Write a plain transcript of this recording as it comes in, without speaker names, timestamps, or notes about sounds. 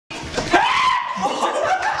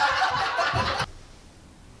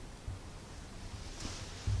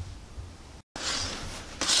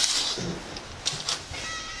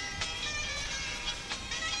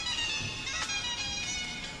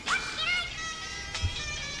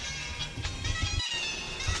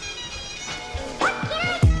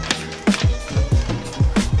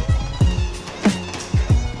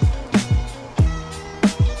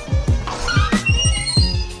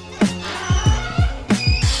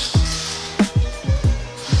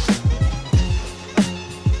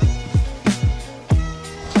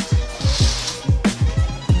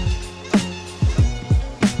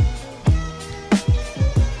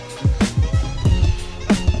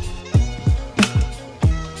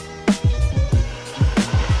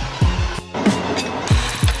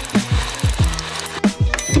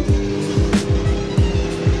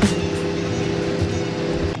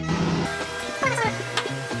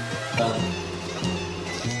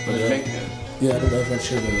Was it Lincoln? Yeah, I don't know if I'd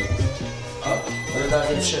share it. I don't know if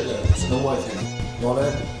I'd share it. It's the white thing. Want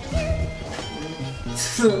it?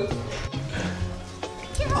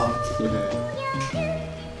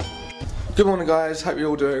 Good morning, guys. Hope you're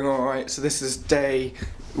all doing alright. So this is this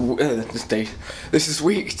is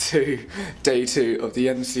week 2, day 2 of the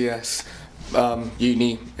NCS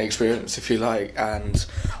uni experience, if you like, and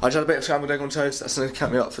I just had a bit of scrambled egg on toast. That's going to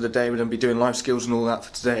count me up for the day. We're going to be doing life skills and all that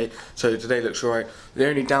for today, so today looks alright. The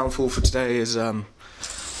only downfall for today is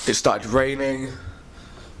it started raining,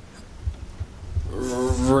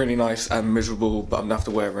 really nice and miserable, but I'm going to have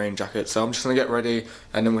to wear a rain jacket, so I'm just going to get ready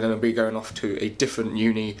and then we're going to be going off to a different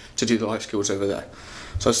uni to do the life skills over there.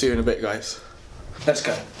 So I'll see you in a bit, guys. Let's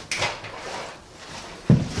go.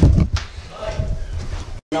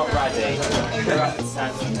 Not ready. We're at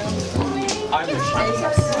 7. I'm the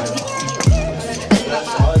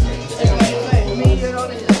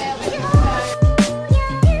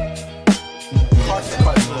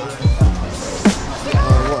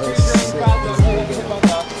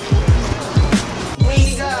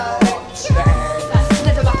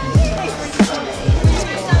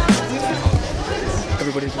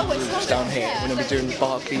Everybody's in the groups down here. We're going to be doing the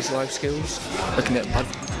Barclays life skills. Looking at Bud.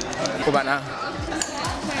 What about now?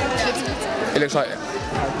 It looks like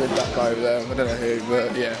that guy over there. I don't know who,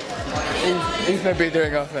 but yeah. He's going to be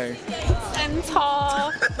doing our thing.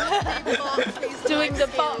 Centaur doing the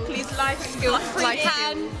Barclays life skills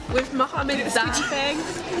with Mohammed Zapping.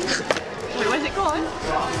 Wait, where's it gone?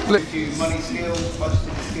 We do money skills,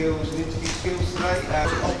 budgeting skills and interview skills today.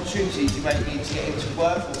 Opportunities you may need to get into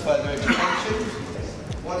work or further education.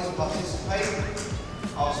 One is participate,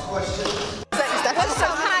 ask questions.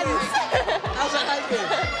 How's that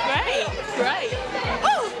Great, great.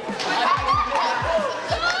 Oh!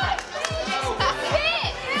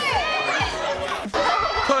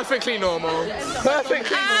 Perfectly normal.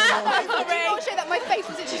 Perfectly normal. I'm not sure that my face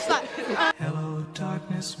was just like... Hello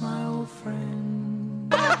darkness, my old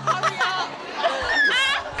friend.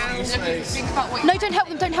 No, don't help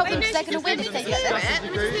them, because they're going to win if they get it. Let me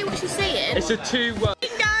see what she's saying. It's a 2-1.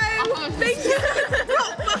 Thank you!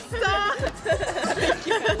 Blockbuster!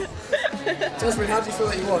 Jasmine, how do you feel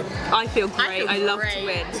that you won? I feel great. I love to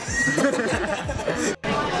win.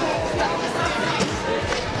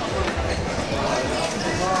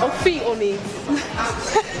 Oh, feet on me.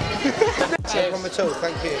 No problem at all,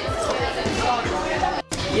 thank you.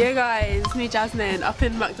 Yeah, guys, me Jasmine up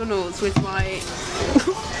in McDonald's with my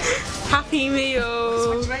Happy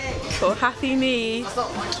Meal or Happy Me. I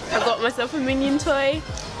got myself a Minion toy.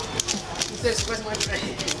 Where's my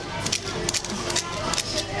drink?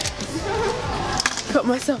 Got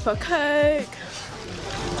myself a Coke.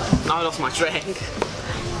 I lost my drink.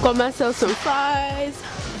 Got myself some fries.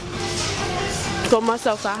 Got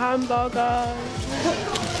myself a hamburger.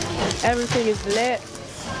 Everything is lit.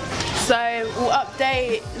 So we'll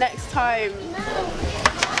update next time.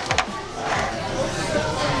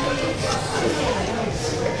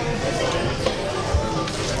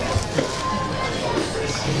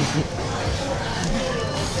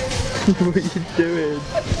 What are you doing?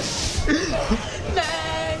 No.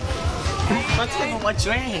 I took my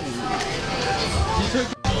drink.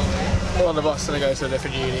 We're on the bus and I go to a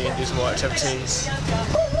different uni and do some more activities.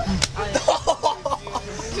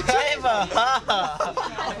 Clever!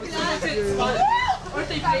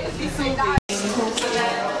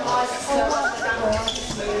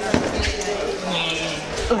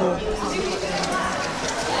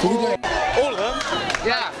 All of them?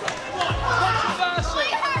 Yeah.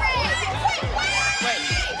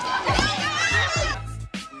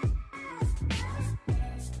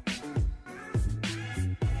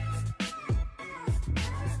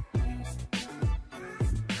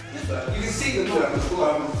 You can see them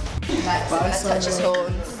Let's touch his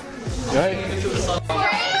horns. Right.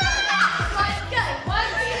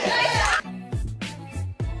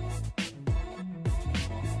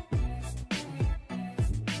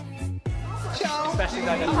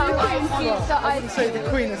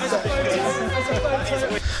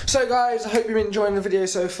 So guys, I hope you've been enjoying the video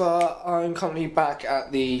so far. I'm currently back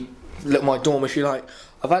at my dorm, if you like.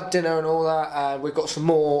 I've had dinner and all that, and we've got some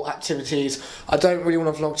more activities. I don't really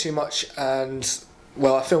want to vlog too much, and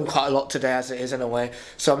well, I filmed quite a lot today as it is in a way.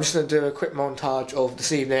 So I'm just going to do a quick montage of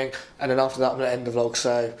this evening, and then after that I'm going to end the vlog.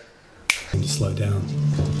 So to slow down.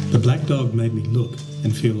 The black dog made me look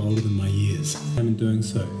and feel older than my years. And in doing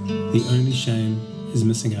so, the only shame is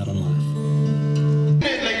missing out on life.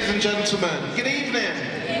 Good evening, ladies and gentlemen. Good evening.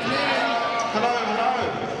 Hello,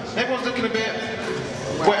 hello. Everyone's looking a bit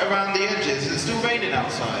wet around the edges. Is it still raining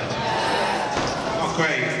outside? Not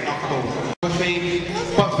great, not cool.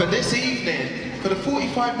 But for this evening, for the 45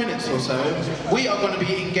 45 minutes or so, we are going to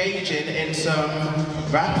be engaging in some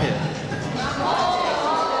rapping.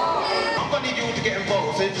 I'm going to need you all to get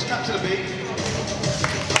involved, so just clap to the beat.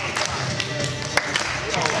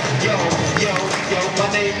 Yo, yo, yo,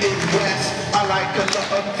 my name is Wes. I like a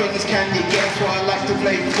lot of things, can you guess? Well, I like to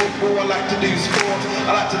play football, I like to do sports,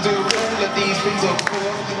 I like to do all of these things, of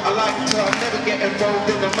course. I like to never get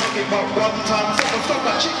involved in the mugging, but one time someone stole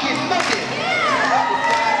my chicken nugget.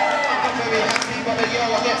 I'm very happy, but yo,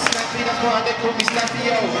 I get snappy, that's why they call me Snappy,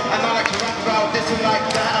 yo. And I like to rap about this and like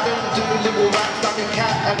that. I don't do little raps like a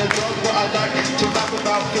cat and a dog, but I like to rap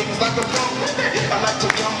about things like a frog. I like to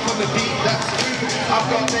jump on the beat, that's true. I've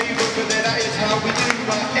got Dave over there, that is how we do.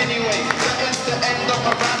 But anyway, that is the end of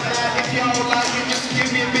my rap now. If y'all like it, just give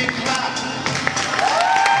me a big clap.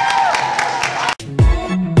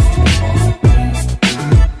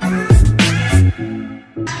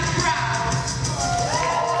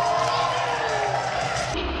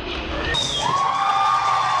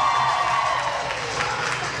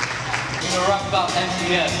 Rap about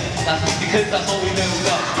MTM. That's because that's all we know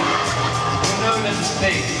about. We're known as a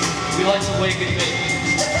state. We like to wake and bake.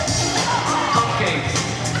 Cupcakes.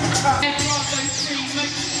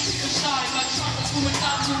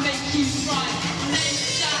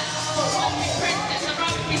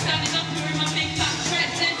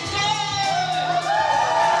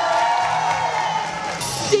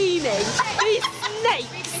 Steaming. These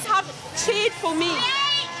snakes have cheered for me.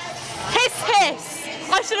 Hiss, hiss.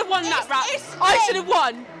 I should have won that rap. I should have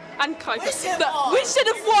won. And Kuiper. We should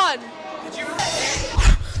have won.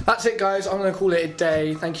 That's it, guys. I'm going to call it a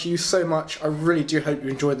day. Thank you so much. I really do hope you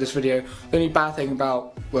enjoyed this video. The only bad thing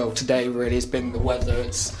about, well, today really has been the weather.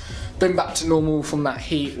 It's been back to normal from that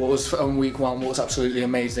heat. What was on week 1 what was absolutely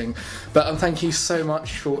amazing. But thank you so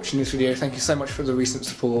much for watching this video. Thank you so much for the recent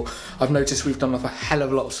support. I've noticed we've done up a hell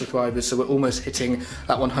of a lot of subscribers, so we're almost hitting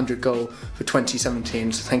that 100 goal for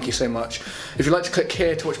 2017. So thank you so much. If you'd like to click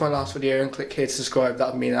here to watch my last video and click here to subscribe,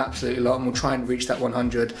 that would mean absolutely a lot, and we'll try and reach that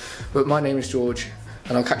 100. But my name is George,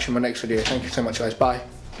 and I'll catch you in my next video. Thank you so much, guys. Bye.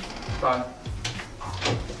 Bye.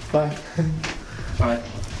 Bye. Bye.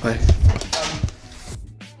 Bye.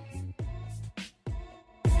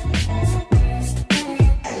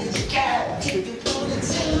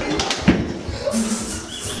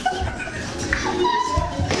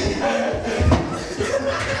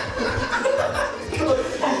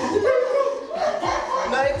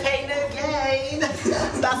 No pain, no gain.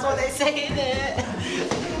 That's what they say, innit?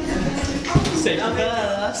 Say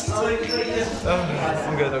first.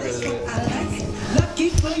 I'm good. Lucky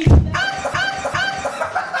for you.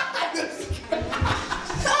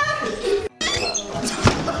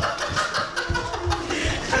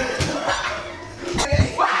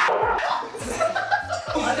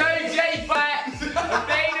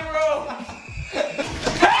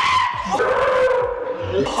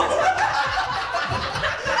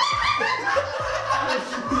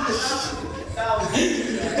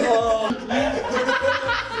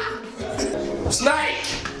 Snake!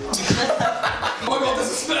 Oh my god, there's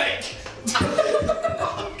a snake!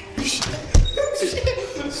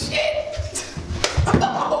 Shit!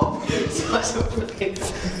 Oh, such a